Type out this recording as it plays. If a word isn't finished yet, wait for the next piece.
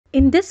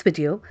In this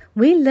video,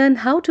 we'll learn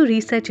how to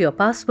reset your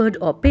password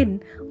or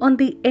PIN on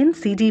the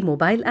NCD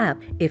mobile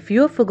app. If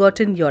you've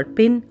forgotten your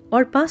PIN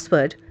or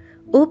password,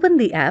 open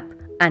the app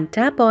and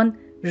tap on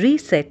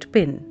Reset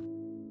PIN.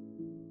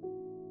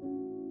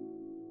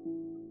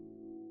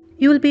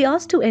 You will be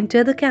asked to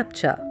enter the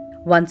CAPTCHA.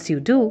 Once you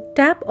do,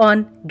 tap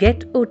on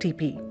Get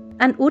OTP.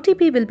 An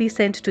OTP will be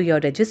sent to your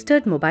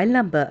registered mobile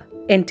number.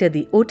 Enter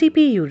the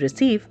OTP you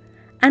receive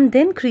and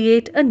then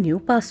create a new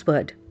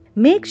password.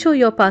 Make sure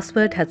your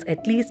password has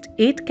at least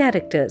 8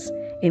 characters,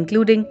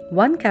 including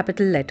 1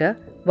 capital letter,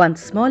 1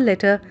 small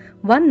letter,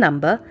 1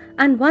 number,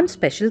 and 1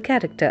 special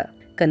character.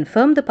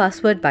 Confirm the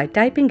password by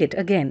typing it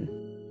again.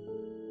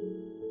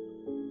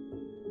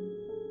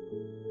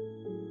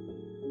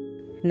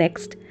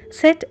 Next,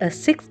 set a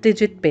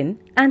 6-digit PIN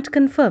and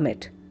confirm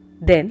it.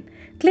 Then,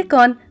 click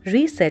on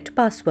Reset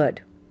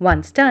Password.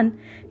 Once done,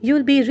 you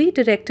will be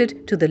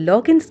redirected to the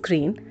login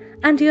screen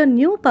and your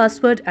new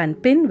password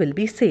and PIN will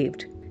be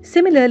saved.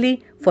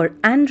 Similarly, for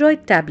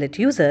Android tablet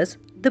users,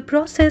 the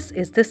process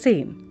is the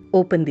same.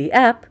 Open the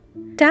app,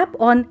 tap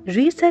on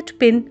Reset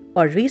PIN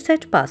or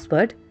Reset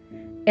Password,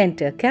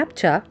 enter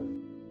CAPTCHA,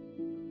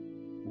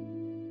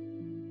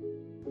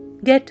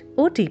 get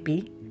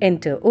OTP,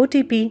 enter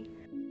OTP,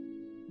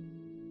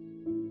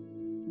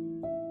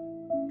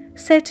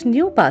 set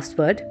new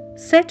password,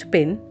 set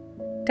PIN,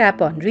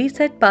 tap on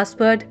Reset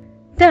Password,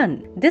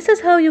 done. This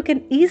is how you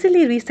can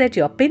easily reset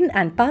your PIN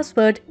and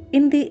password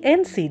in the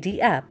NCD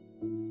app.